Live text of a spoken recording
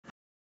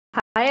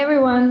Hi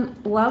everyone,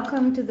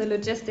 welcome to the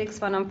Logistics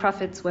for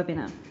Nonprofits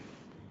webinar.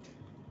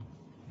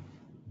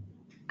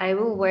 I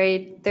will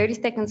wait 30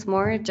 seconds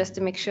more just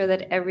to make sure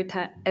that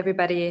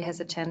everybody has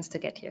a chance to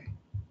get here.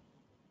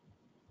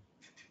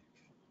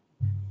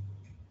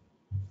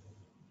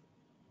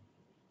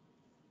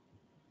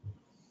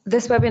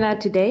 This webinar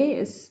today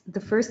is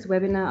the first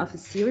webinar of a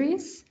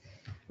series.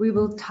 We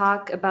will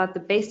talk about the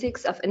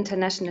basics of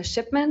international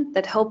shipment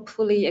that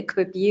hopefully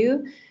equip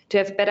you to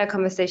have better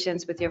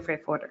conversations with your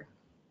freight forwarder.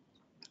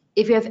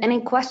 If you have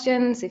any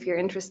questions, if you're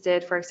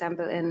interested, for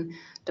example, in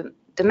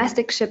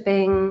domestic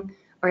shipping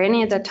or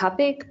any other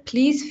topic,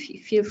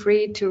 please feel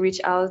free to reach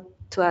out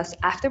to us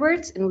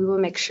afterwards, and we will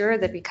make sure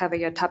that we cover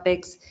your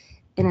topics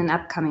in an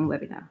upcoming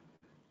webinar.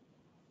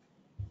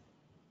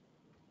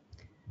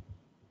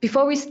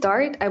 Before we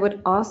start, I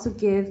would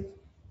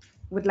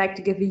like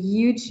to give a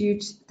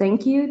huge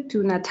thank you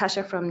to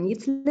Natasha from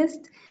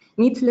Needslist.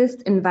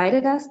 Needslist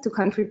invited us to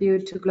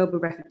contribute to Global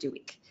Refugee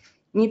Week.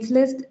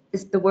 Needslist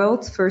is the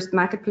world's first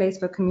marketplace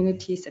for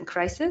communities in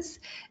crisis,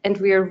 and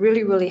we are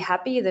really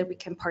happy that we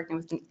can partner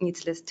with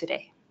Needslist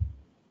today.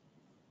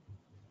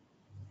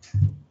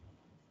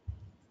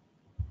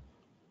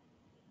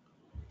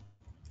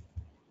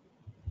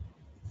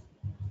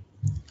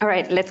 All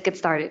right, let's get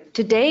started.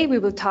 Today we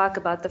will talk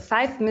about the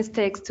 5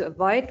 mistakes to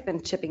avoid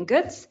when shipping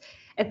goods.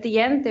 At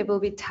the end, there will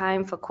be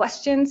time for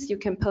questions. You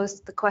can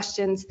post the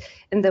questions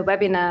in the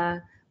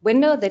webinar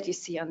window that you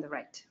see on the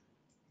right.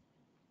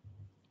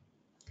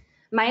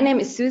 My name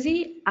is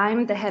Susie.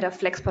 I'm the head of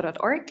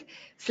Flexport.org.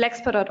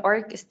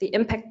 Flexport.org is the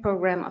impact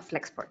program of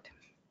Flexport.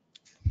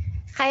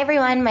 Hi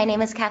everyone, my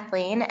name is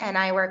Kathleen and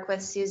I work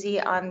with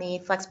Susie on the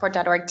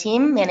Flexport.org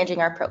team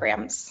managing our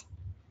programs.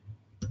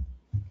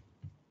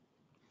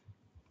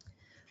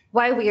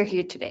 Why we are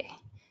here today.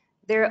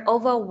 There are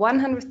over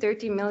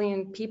 130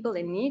 million people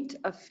in need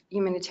of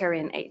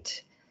humanitarian aid.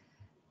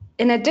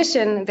 In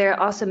addition, there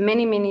are also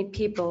many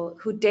people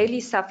who daily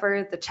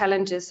suffer the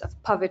challenges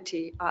of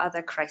poverty or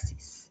other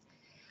crises.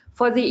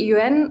 For the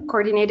UN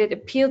coordinated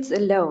appeals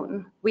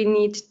alone, we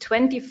need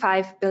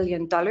 $25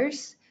 billion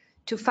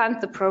to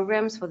fund the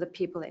programs for the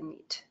people in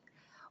need.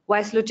 Why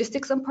is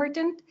logistics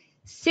important?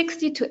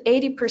 60 to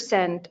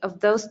 80% of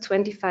those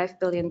 $25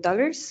 billion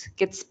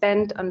get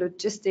spent on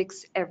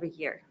logistics every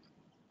year.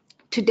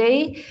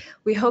 Today,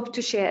 we hope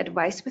to share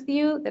advice with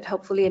you that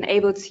hopefully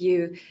enables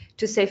you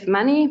to save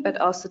money, but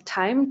also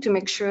time to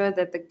make sure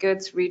that the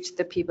goods reach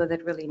the people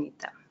that really need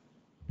them.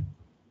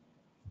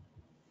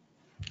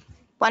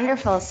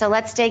 Wonderful, so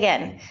let's dig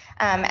in.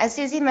 As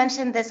Susie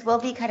mentioned, this will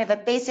be kind of a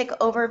basic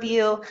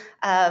overview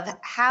of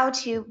how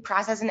to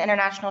process an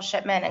international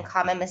shipment and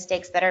common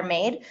mistakes that are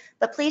made,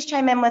 but please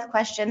chime in with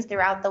questions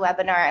throughout the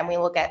webinar and we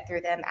will get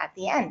through them at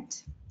the end.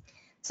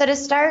 So to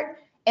start,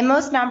 in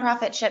most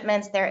nonprofit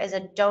shipments, there is a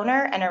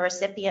donor and a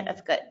recipient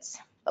of goods,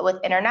 but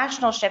with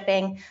international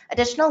shipping,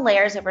 additional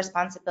layers of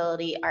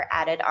responsibility are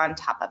added on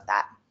top of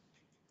that.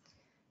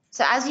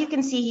 So as you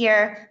can see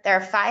here, there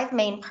are 5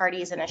 main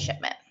parties in a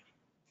shipment.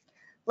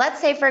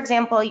 Let's say, for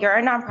example, you're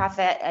a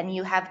nonprofit and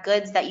you have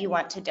goods that you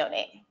want to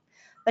donate.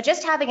 But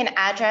just having an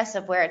address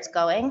of where it's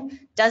going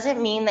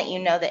doesn't mean that you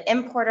know the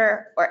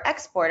importer or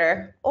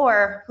exporter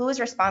or who is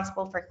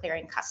responsible for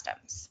clearing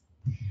customs.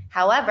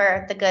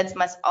 However, the goods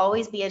must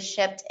always be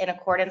shipped in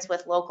accordance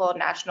with local and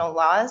national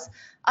laws.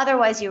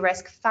 Otherwise, you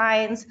risk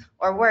fines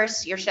or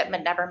worse, your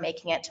shipment never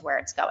making it to where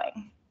it's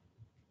going.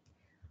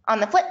 On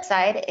the flip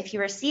side, if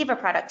you receive a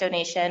product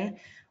donation,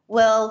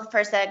 will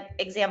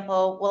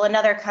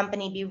another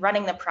company be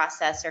running the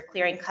process or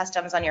clearing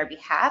customs on your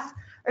behalf,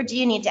 or do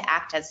you need to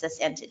act as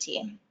this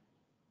entity?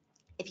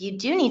 If you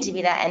do need to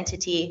be that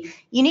entity,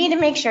 you need to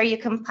make sure you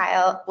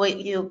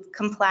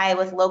comply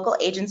with local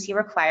agency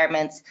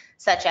requirements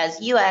such as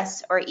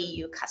US or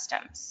EU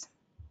customs.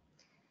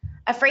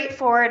 A freight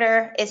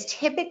forwarder is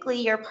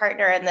typically your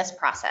partner in this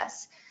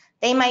process.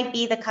 They might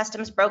be the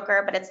customs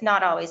broker, but it's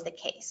not always the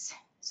case.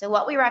 So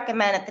what we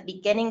recommend at the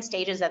beginning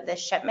stages of this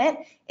shipment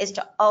is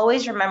to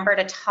always remember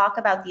to talk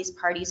about these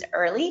parties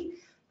early,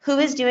 who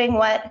is doing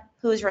what,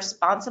 who is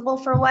responsible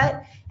for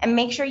what, and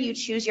make sure you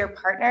choose your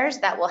partners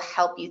that will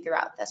help you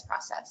throughout this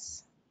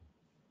process.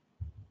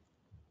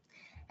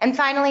 And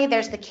finally,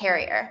 there's the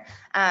carrier.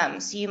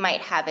 So you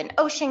might have an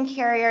ocean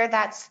carrier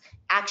that's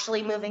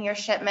actually moving your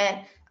shipment.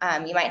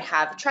 You might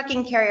have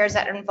trucking carriers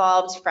that are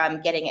involved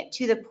from getting it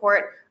to the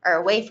port or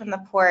away from the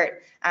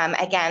port.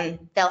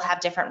 Again, they'll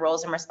have different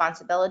roles and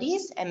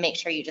responsibilities, and make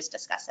sure you just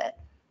discuss it.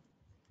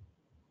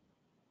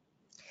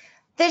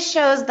 This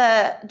shows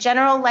the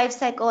general life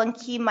cycle and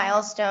key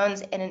milestones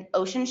in an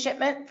ocean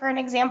shipment, for an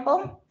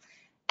example.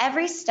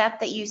 Every step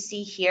that you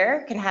see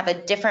here can have a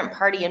different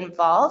party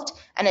involved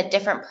and a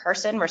different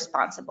person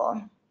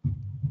responsible.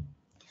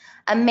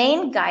 A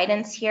main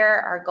guidance here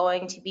are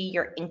going to be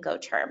your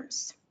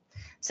Incoterms.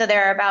 So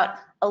there are about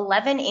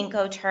 11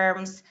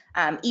 Incoterms,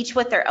 each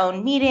with their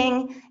own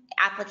meaning,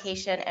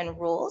 application, and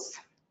rules.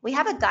 We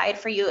have a guide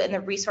for you in the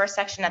resource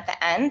section at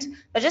the end,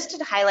 but just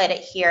to highlight it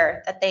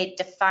here, that they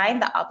define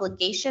the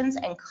obligations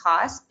and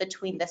costs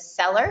between the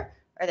seller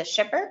or the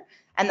shipper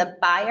and the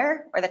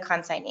buyer or the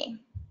consignee.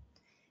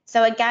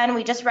 So again,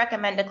 we just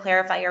recommend to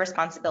clarify your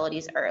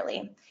responsibilities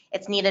early.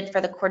 It's needed for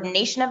the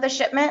coordination of the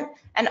shipment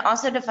and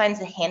also defines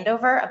the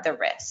handover of the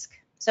risk.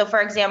 So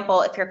for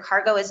example, if your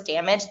cargo is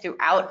damaged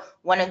throughout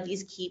one of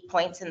these key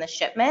points in the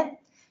shipment,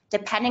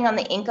 depending on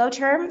the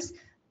Incoterms,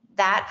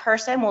 that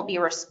person will be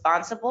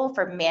responsible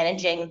for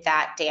managing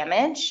that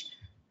damage,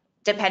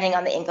 depending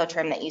on the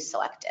Incoterm that you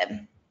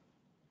selected.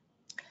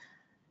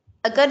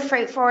 A good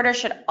freight forwarder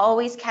should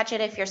always catch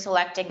it if you're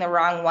selecting the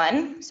wrong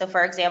one. So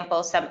for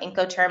example, some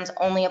Incoterms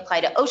only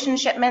apply to ocean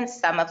shipments,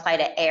 some apply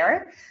to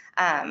air.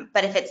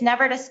 But if it's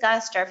never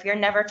discussed or if you're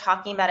never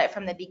talking about it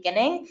from the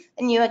beginning,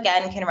 then you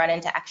again can run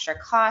into extra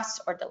costs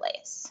or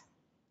delays.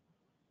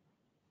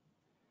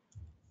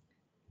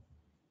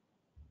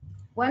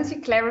 Once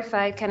you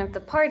clarify kind of the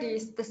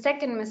parties, the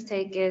second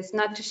mistake is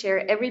not to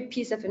share every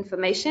piece of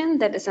information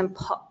that is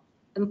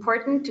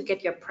important to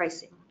get your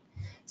pricing.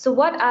 So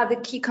what are the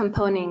key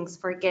components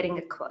for getting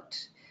a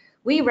quote?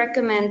 We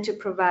recommend to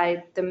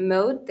provide the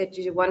mode that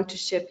you want to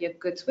ship your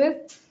goods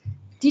with,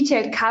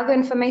 detailed cargo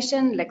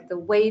information like the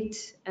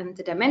weight and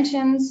the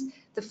dimensions,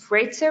 the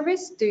freight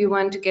service. Do you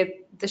want to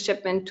get the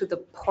shipment to the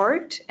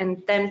port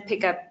and then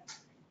pick up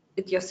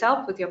it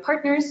yourself with your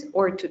partners,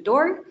 or to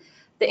door?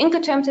 The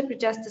Incoterms that we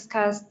just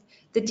discussed,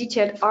 the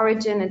detailed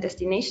origin and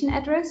destination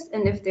address,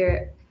 and if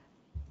there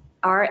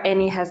are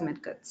any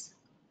hazmat goods.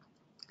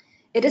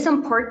 It is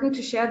important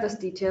to share those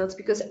details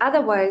because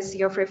otherwise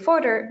your freight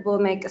forwarder will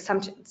make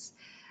assumptions.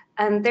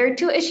 And there are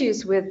two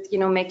issues with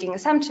making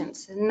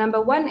assumptions.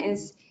 Number one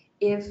is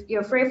if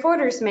your freight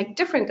forwarders make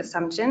different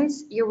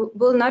assumptions, you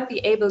will not be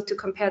able to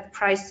compare the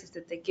prices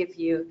that they give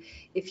you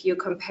if you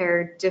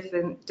compare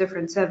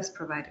different service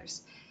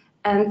providers.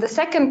 And the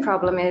second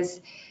problem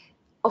is,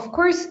 of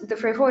course, the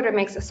freight forwarder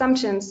makes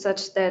assumptions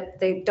such that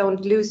they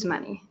don't lose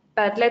money.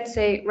 But let's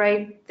say,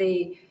 right,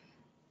 they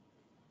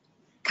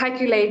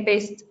calculate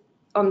based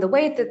on the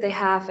weight that they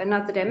have and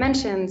not the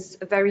dimensions,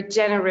 a very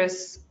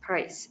generous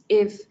price.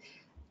 If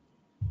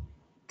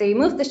they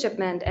move the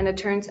shipment and it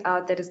turns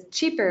out that it's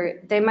cheaper,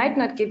 they might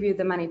not give you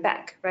the money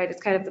back, right?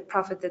 It's kind of the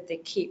profit that they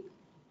keep.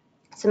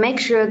 So make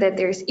sure that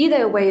there's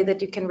either a way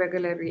that you can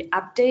regularly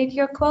update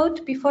your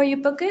quote before you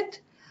book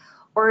it,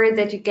 or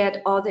that you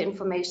get all the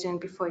information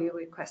before you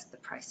request the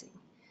pricing.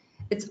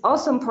 It's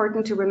also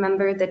important to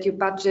remember that you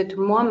budget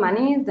more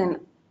money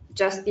than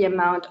just the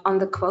amount on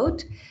the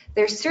quote.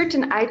 There's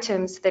certain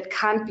items that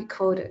can't be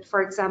quoted.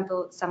 For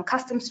example, some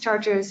customs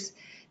charges.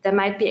 There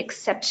might be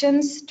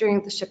exceptions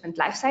during the shipment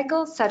life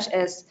cycle, such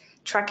as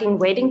trucking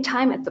waiting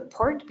time at the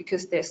port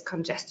because there's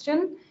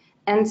congestion,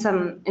 and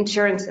some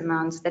insurance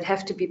amounts that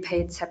have to be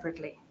paid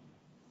separately.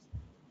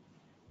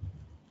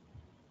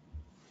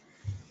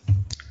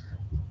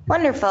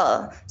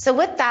 Wonderful. So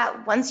with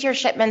that, once your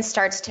shipment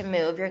starts to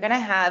move, you're going to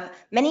have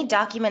many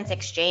documents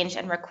exchanged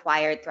and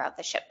required throughout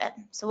the shipment.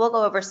 So we'll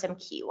go over some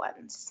key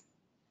ones.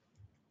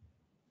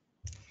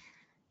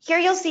 Here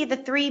you'll see the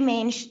three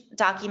main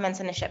documents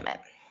in a shipment.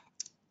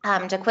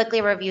 To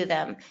quickly review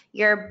them,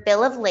 your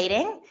bill of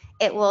lading,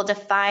 it will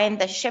define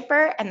the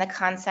shipper and the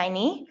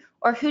consignee,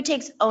 or who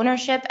takes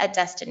ownership at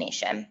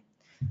destination.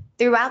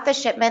 Throughout the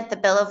shipment, the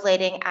bill of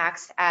lading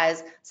acts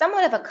as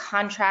somewhat of a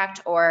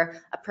contract or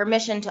a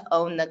permission to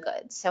own the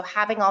goods. So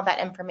having all that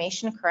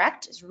information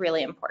correct is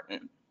really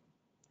important.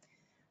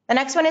 The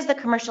next one is the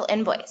commercial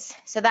invoice.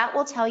 So that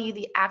will tell you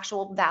the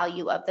actual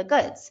value of the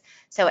goods.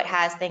 So it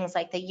has things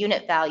like the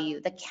unit value,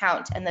 the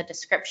count, and the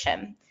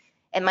description.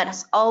 It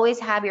must always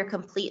have your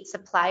complete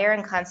supplier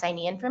and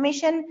consignee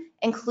information,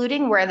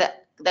 including where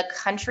the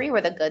country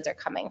where the goods are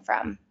coming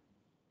from.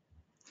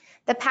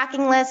 The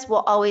packing list will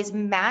always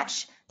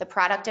match the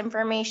product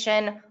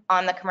information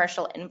on the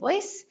commercial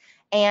invoice,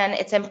 and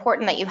it's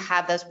important that you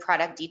have those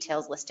product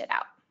details listed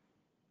out.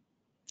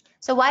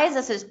 So why is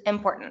this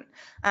important?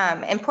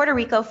 In Puerto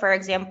Rico, for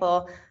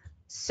example,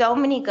 so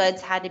many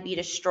goods had to be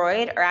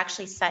destroyed or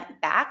actually sent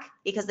back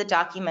because the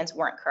documents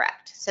weren't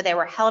correct. So they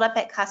were held up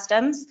at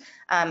customs,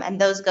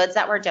 and those goods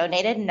that were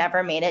donated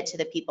never made it to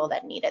the people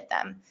that needed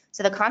them.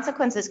 So the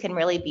consequences can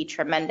really be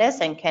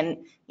tremendous and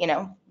can,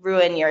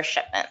 ruin your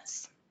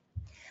shipments.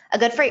 A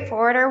good freight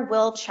forwarder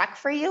will check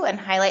for you and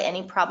highlight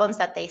any problems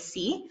that they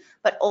see,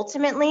 but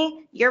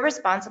ultimately you're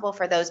responsible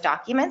for those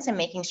documents and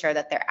making sure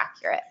that they're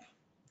accurate.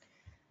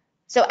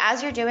 So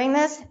as you're doing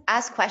this,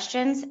 ask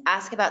questions,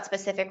 ask about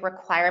specific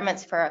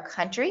requirements for a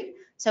country.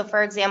 So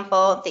for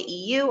example, the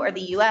EU or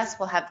the US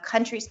will have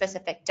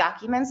country-specific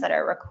documents that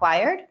are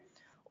required,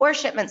 or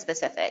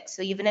shipment-specific.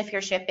 So even if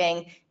you're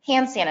shipping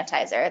hand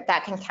sanitizer,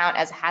 that can count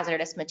as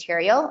hazardous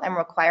material and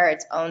require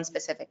its own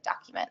specific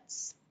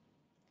documents.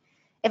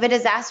 If a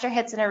disaster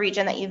hits in a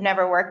region that you've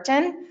never worked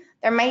in,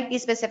 there might be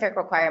specific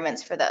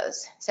requirements for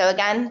those. So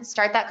again,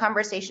 start that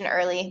conversation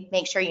early,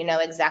 make sure you know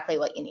exactly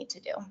what you need to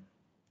do.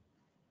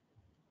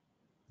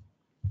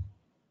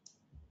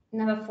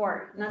 Number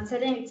 4, not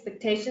setting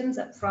expectations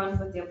up front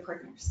with your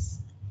partners.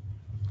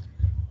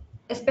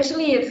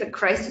 Especially if a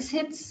crisis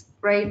hits,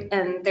 right,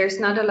 and there's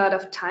not a lot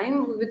of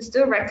time, we would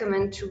still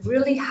recommend to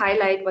really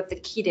highlight what the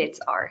key dates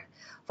are.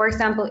 For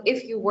example,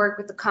 if you work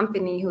with a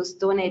company who's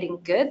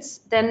donating goods,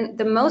 then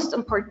the most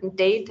important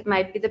date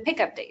might be the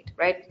pickup date,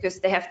 right?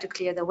 Because they have to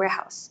clear the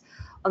warehouse.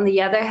 On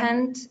the other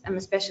hand,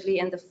 especially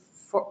in the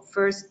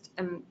first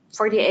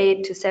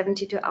 48 to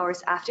 72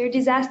 hours after a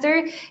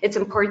disaster, it's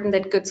important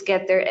that goods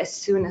get there as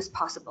soon as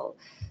possible.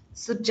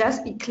 So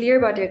just be clear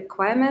about your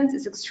requirements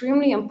is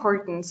extremely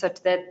important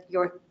such that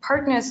your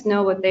partners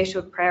know what they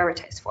should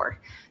prioritize for.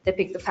 They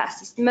pick the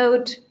fastest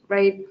mode,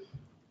 right?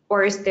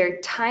 Or is there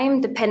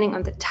time depending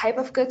on the type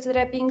of goods that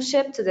are being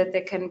shipped so that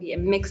there can be a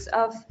mix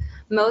of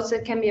modes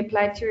that can be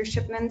applied to your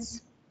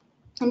shipments?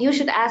 And you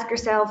should ask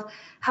yourself,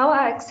 how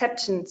are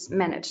exceptions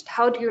managed?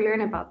 How do you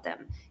learn about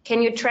them?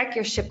 Can you track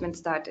your shipment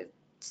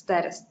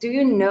status? Do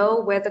you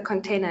know where the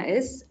container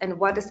is and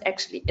what is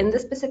actually in the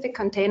specific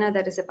container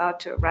that is about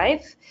to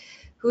arrive?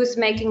 Who's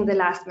making the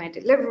last mile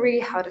delivery?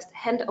 How does the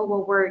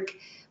handover work?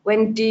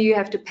 When do you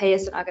have to pay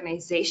as an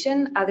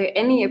organization? Are there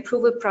any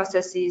approval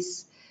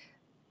processes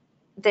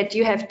that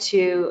you have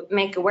to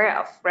make aware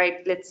of,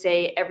 right? Let's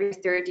say every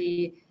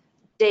 30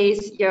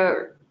 days,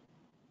 your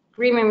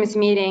agreement is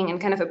meeting and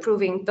kind of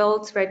approving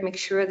bills, right? Make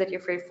sure that your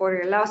freight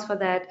forwarder allows for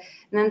that.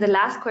 And then the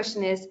last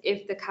question is,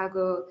 if the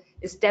cargo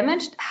is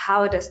damaged,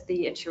 how does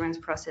the insurance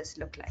process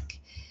look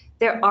like?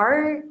 There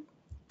are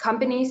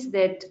companies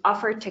that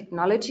offer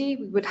technology.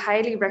 We would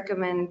highly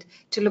recommend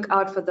to look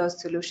out for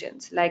those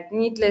solutions, like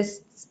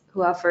Needslist,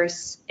 who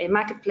offers a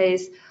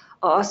marketplace,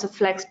 or also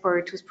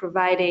Flexport, who's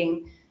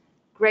providing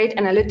great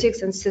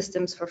analytics and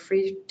systems for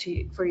you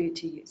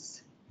to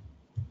use.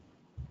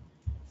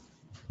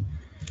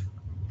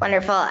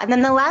 Wonderful. And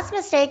then the last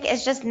mistake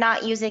is just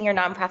not using your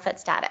nonprofit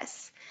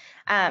status.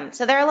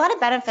 So there are a lot of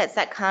benefits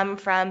that come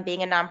from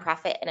being a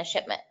nonprofit in a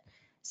shipment.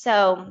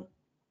 So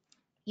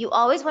you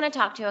always want to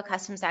talk to a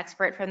customs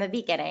expert from the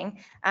beginning.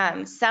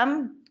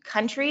 Some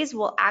countries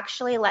will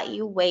actually let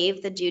you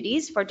waive the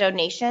duties for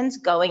donations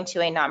going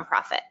to a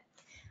nonprofit.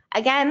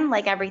 Again,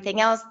 like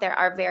everything else, there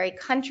are very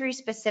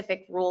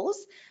country-specific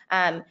rules.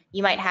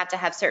 You might have to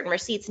have certain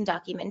receipts and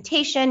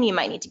documentation. You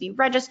might need to be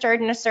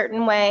registered in a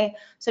certain way.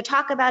 So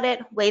talk about it,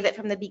 waive it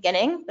from the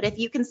beginning. But if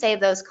you can save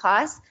those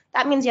costs,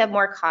 that means you have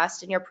more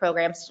cost in your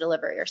programs to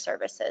deliver your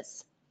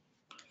services.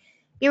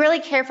 Be really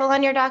careful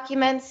on your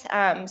documents.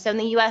 So in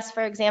the US,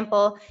 for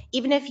example,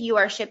 even if you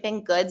are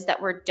shipping goods that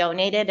were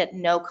donated at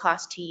no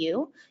cost to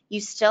you,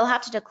 you still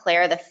have to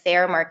declare the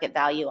fair market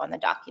value on the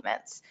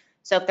documents.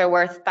 So if they're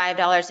worth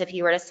 $5 if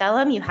you were to sell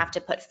them, you have to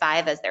put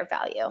 5 as their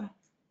value.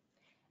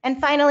 And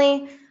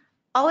finally,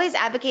 always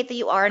advocate that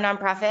you are a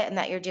nonprofit and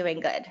that you're doing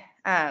good.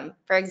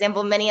 For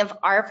example, many of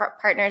our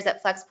partners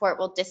at Flexport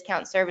will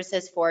discount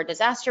services for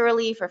disaster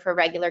relief or for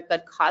regular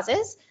good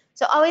causes.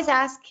 So always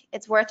ask,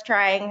 it's worth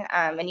trying,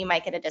 and you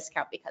might get a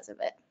discount because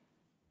of it.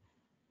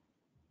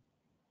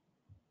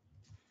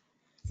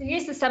 So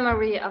here's a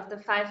summary of the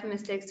 5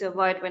 mistakes to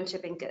avoid when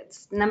shipping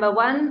goods. Number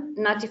 1,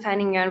 not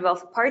defining your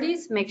involved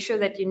parties. Make sure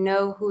that you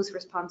know who's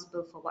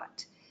responsible for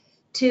what.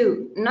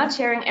 2, not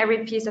sharing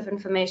every piece of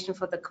information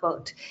for the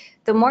quote.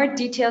 The more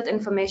detailed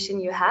information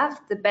you have,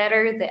 the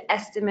better the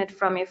estimate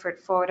from your freight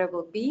forwarder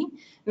will be.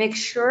 Make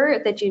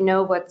sure that you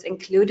know what's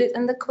included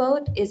in the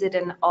quote. Is it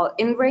an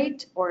all-in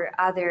rate, or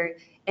are there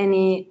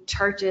any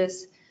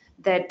charges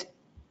that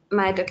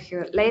might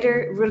occur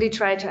later? Really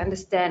try to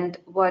understand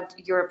what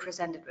you're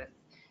presented with.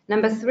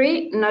 Number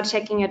 3, not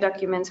checking your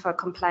documents for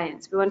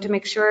compliance. We want to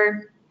make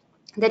sure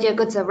that your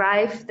goods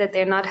arrive, that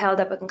they're not held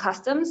up in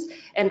customs,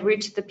 and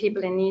reach the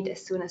people in need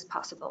as soon as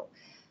possible.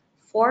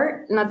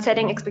 4, not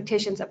setting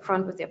expectations up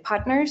front with your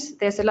partners.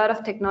 There's a lot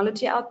of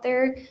technology out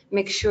there.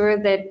 Make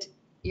sure that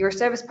your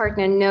service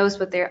partner knows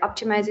what they're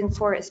optimizing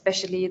for,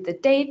 especially the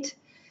date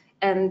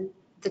and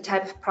the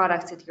type of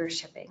products that you're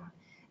shipping.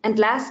 And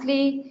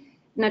lastly,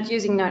 not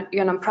using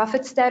your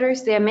nonprofit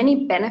status. There are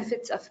many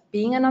benefits of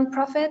being a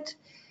nonprofit.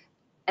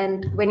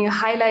 And when you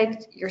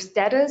highlight your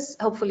status,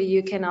 hopefully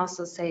you can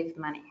also save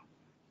money.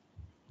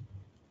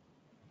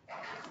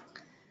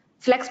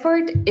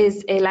 Flexport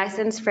is a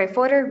licensed freight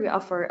forwarder. We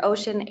offer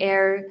ocean,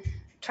 air,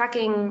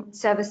 trucking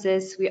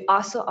services. We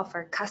also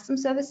offer custom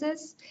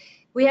services.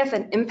 We have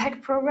an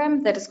impact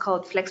program that is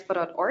called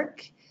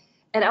flexport.org.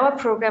 And our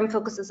program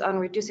focuses on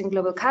reducing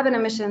global carbon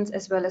emissions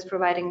as well as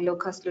providing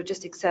low-cost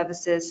logistics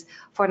services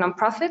for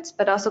nonprofits,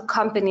 but also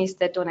companies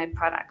that donate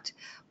product.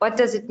 What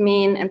does it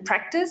mean in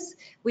practice?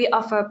 We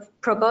offer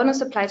pro bono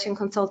supply chain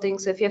consulting,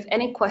 so if you have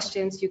any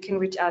questions, you can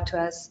reach out to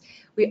us.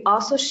 We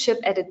also ship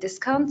at a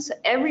discount, so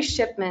every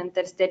shipment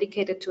that is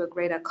dedicated to a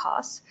greater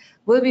cause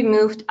will be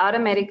moved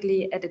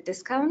automatically at a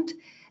discount.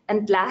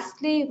 And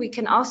lastly, we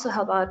can also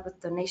help out with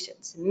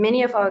donations.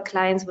 Many of our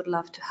clients would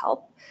love to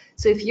help.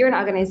 So if you're an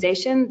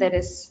organization that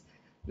is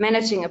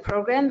managing a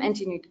program and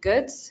you need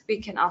goods, we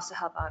can also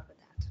help out with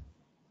that.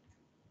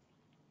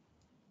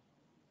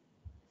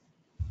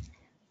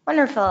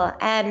 Wonderful.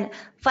 And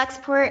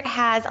Flexport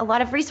has a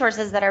lot of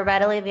resources that are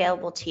readily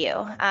available to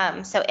you.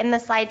 So in the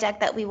slide deck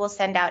that we will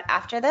send out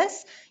after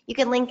this, you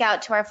can link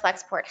out to our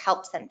Flexport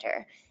Help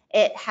Center.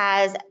 It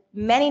has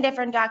many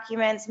different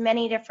documents,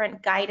 many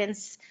different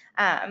guidance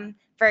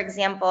For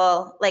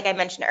example, like I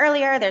mentioned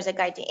earlier, there's a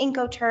guide to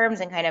Incoterms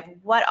and kind of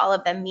what all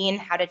of them mean,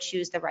 how to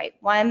choose the right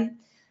one,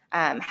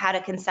 how to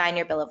consign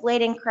your bill of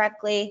lading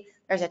correctly.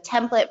 There's a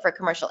template for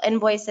commercial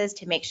invoices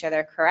to make sure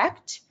they're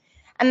correct.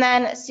 And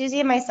then Susie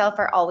and myself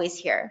are always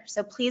here.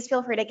 So please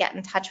feel free to get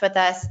in touch with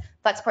us.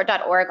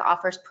 Flexport.org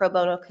offers pro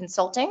bono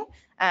consulting.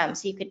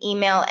 So you can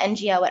email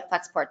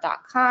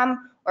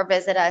ngo@flexport.com or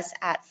visit us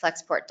at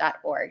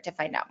flexport.org to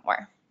find out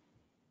more.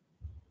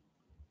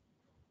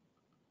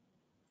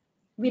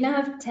 We now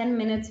have 10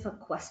 minutes for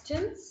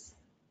questions.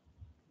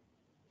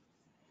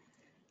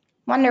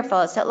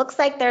 Wonderful. So it looks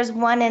like there's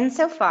one in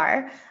so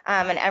far.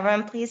 And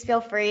everyone, please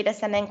feel free to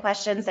send in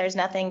questions. There's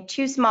nothing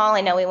too small. I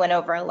know we went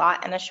over a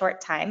lot in a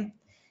short time.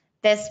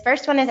 This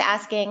first one is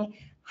asking,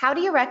 how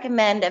do you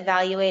recommend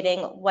evaluating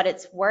what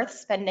it's worth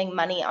spending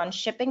money on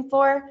shipping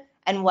for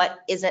and what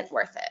isn't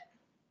worth it?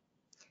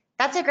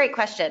 That's a great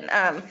question.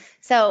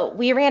 So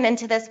we ran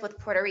into this with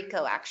Puerto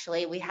Rico,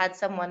 actually. We had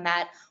someone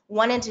that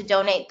wanted to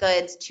donate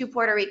goods to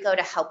Puerto Rico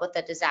to help with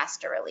the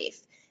disaster relief.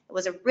 It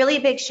was a really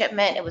big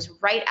shipment. It was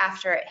right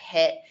after it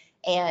hit,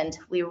 and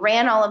we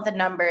ran all of the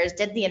numbers,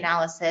 did the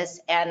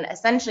analysis, and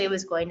essentially it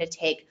was going to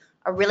take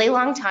a really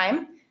long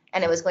time,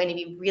 and it was going to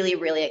be really,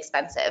 really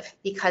expensive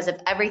because of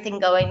everything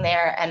going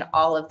there and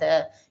all of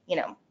the,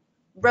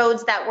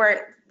 roads that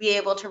weren't be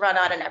able to run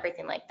on and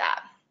everything like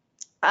that.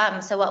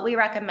 So what we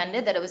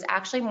recommended that it was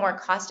actually more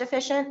cost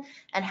efficient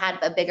and had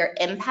a bigger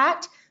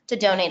impact to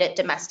donate it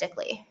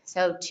domestically.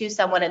 So to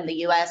someone in the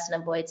US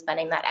and avoid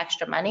spending that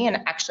extra money and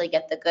actually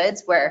get the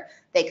goods where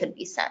they could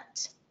be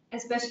sent.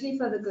 Especially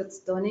for the goods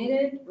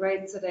donated,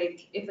 right? So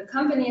like if a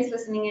company is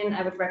listening in,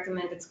 I would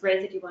recommend, it's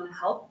great that you want to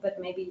help, but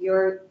maybe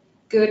your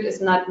good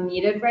is not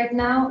needed right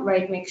now,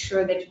 right? Make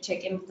sure that you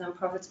check in with a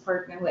nonprofits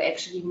partner who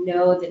actually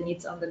know the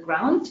needs on the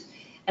ground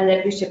and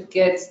that we ship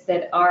goods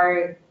that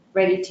are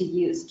ready to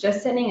use.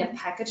 Just sending a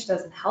package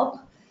doesn't help.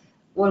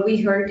 What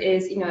we heard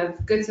is,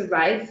 if goods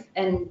arrive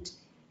and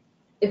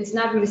it's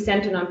not really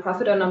sent to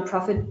nonprofit or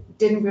nonprofit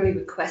didn't really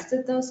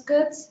requested those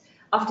goods,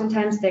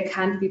 oftentimes they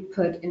can't be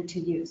put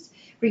into use.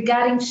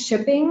 Regarding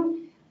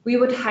shipping, we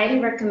would highly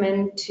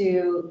recommend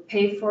to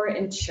pay for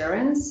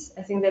insurance.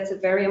 I think that's a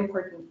very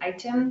important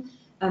item.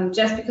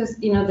 Just because,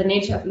 the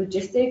nature of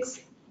logistics,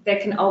 there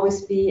can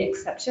always be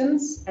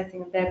exceptions. I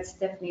think that's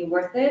definitely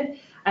worth it.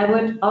 I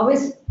would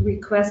always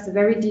request a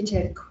very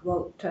detailed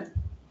quote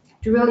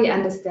to really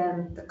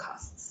understand the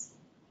costs.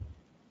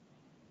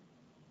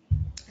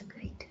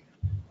 Agreed.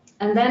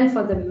 And then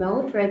for the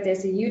mode, right,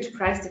 there's a huge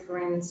price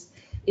difference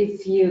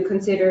if you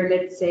consider,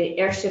 let's say,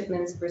 air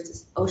shipments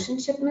versus ocean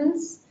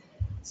shipments.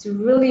 So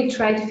really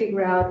try to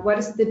figure out what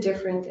is the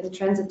difference in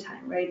transit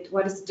time, right?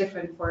 What is the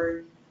difference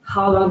for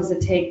how long does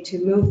it take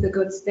to move the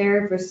goods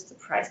there versus the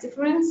price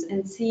difference,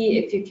 and see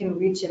if you can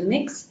reach a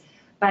mix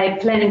by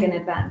planning in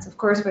advance. Of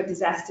course, for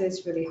disaster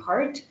is really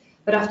hard,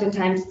 but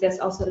oftentimes there's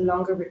also a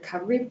longer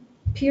recovery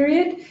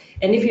period.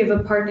 And if you have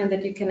a partner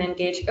that you can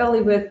engage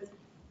early with,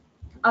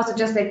 also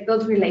just like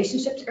build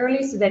relationships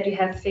early so that you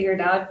have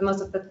figured out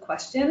most of the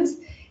questions.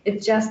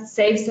 It just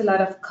saves a lot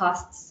of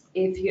costs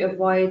if you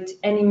avoid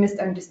any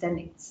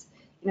misunderstandings.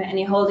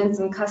 Any hold-ins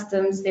in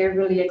customs, they're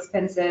really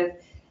expensive.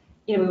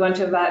 We want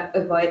to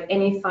avoid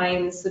any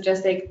fines. So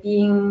just like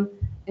being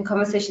in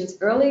conversations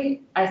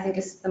early, I think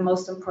is the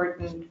most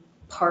important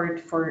part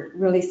for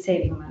really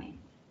saving money.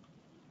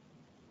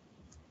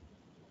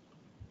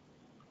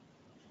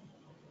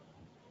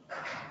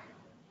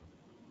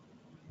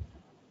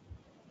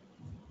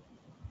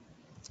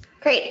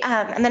 Great.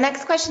 And the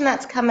next question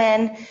that's come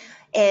in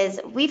is,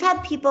 we've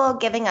had people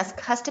giving us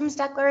customs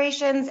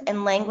declarations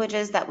in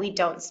languages that we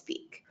don't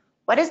speak.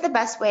 What is the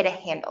best way to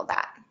handle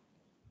that?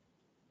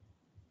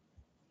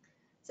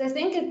 So I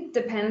think it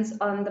depends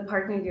on the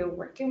partner you're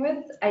working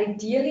with.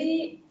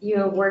 Ideally,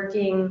 you're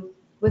working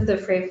with a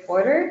freight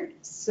forwarder.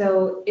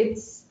 So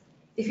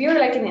if you're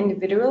like an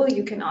individual,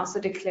 you can also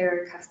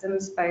declare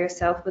customs by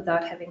yourself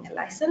without having a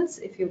license.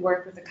 If you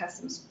work with a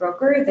customs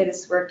broker that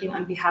is working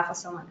on behalf of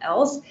someone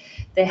else,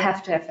 they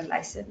have to have a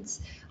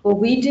license. What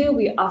we do,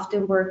 we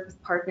often work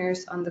with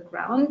partners on the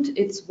ground.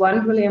 It's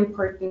really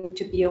important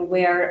to be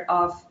aware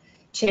of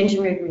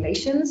changing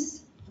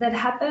regulations that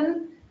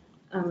happen.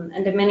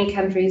 And in many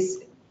countries,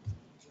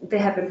 they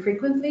happen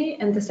frequently.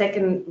 And the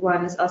second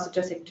one is also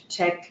just like to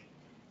check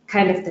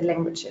kind of the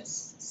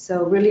languages.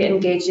 So really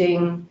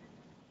engaging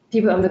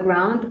people on the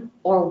ground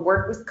or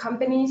work with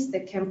companies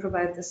that can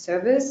provide the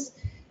service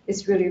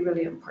is really,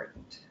 really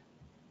important.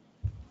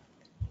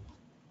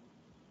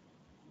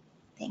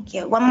 Thank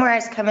you. One more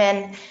has come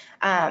in.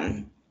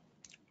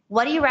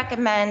 What do you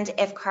recommend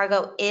if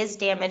cargo is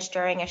damaged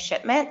during a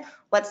shipment?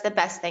 What's the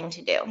best thing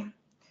to do?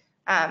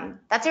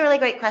 That's a really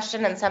great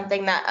question and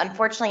something that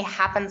unfortunately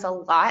happens a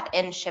lot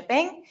in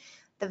shipping.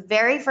 The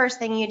very first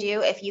thing you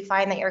do if you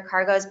find that your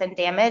cargo has been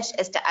damaged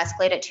is to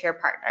escalate it to your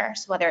partner.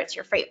 So whether it's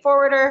your freight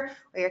forwarder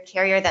or your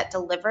carrier that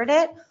delivered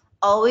it,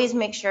 always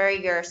make sure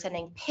you're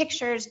sending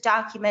pictures,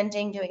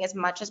 documenting, doing as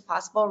much as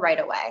possible right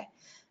away.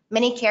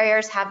 Many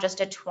carriers have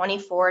just a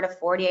 24 to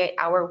 48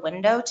 hour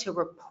window to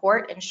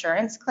report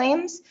insurance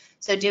claims.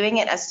 So doing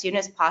it as soon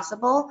as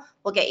possible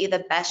will get you the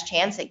best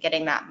chance at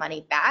getting that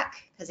money back.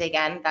 Because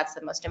again, that's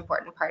the most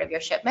important part of your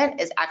shipment,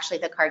 is actually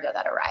the cargo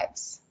that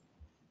arrives.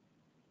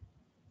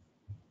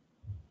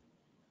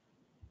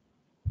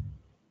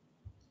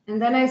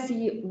 And then I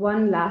see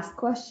one last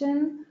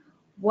question.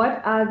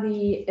 What are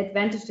the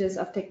advantages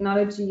of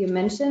technology you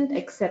mentioned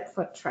except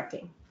for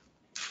tracking?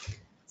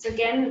 So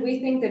again,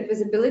 we think that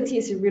visibility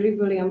is a really,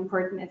 really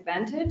important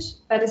advantage.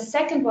 But a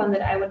second one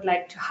that I would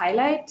like to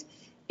highlight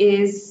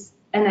is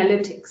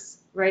analytics,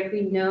 right?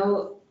 We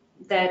know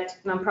that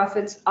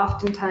nonprofits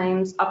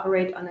oftentimes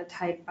operate on a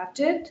tight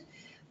budget.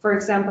 For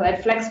example,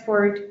 at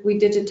Flexport, we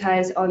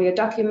digitize all your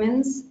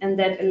documents, and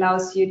that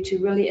allows you to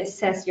really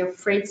assess your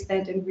freight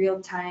spend in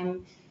real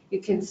time. You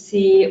can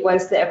see what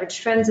is the average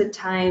transit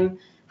time,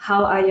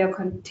 how are your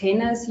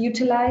containers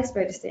utilized,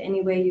 right? Is there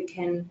any way you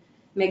can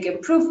make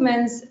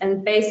improvements?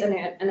 And based on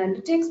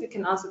analytics, we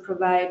can also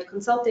provide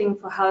consulting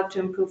for how to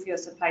improve your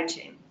supply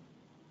chain.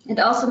 It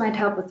also might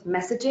help with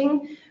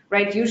messaging,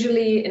 right?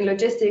 Usually in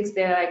logistics,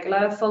 there are like a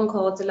lot of phone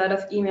calls, a lot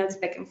of emails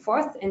back and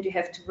forth, and you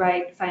have to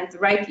find the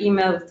right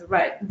email with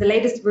the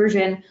latest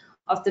version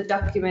of the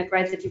document,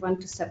 right, that you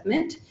want to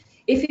submit.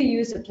 If you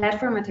use a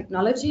platform or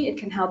technology, it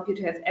can help you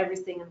to have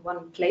everything in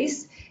one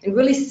place and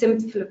really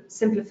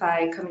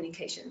simplify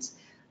communications,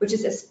 which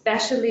is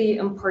especially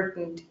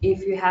important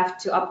if you have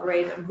to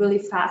operate on really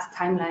fast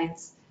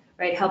timelines,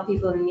 right? Help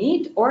people in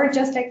need, or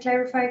just like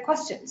clarify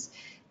questions.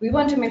 We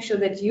want to make sure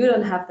that you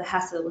don't have the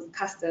hassle with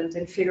customs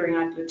and figuring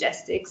out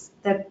logistics.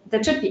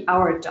 That should be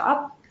our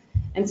job.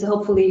 And so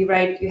hopefully,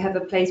 right, you have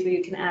a place where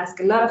you can ask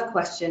a lot of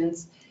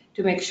questions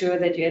to make sure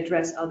that you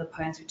address all the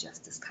points we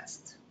just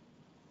discussed.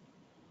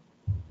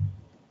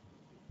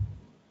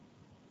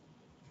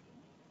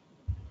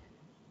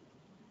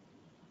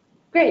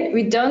 Great,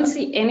 we don't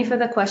see any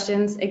further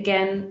questions.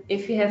 Again,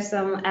 if you have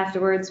some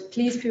afterwards,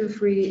 please feel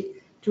free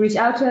to reach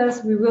out to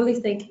us. We really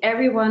thank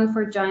everyone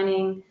for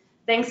joining.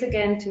 Thanks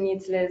again to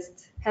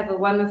Needslist. Have a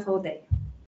wonderful day.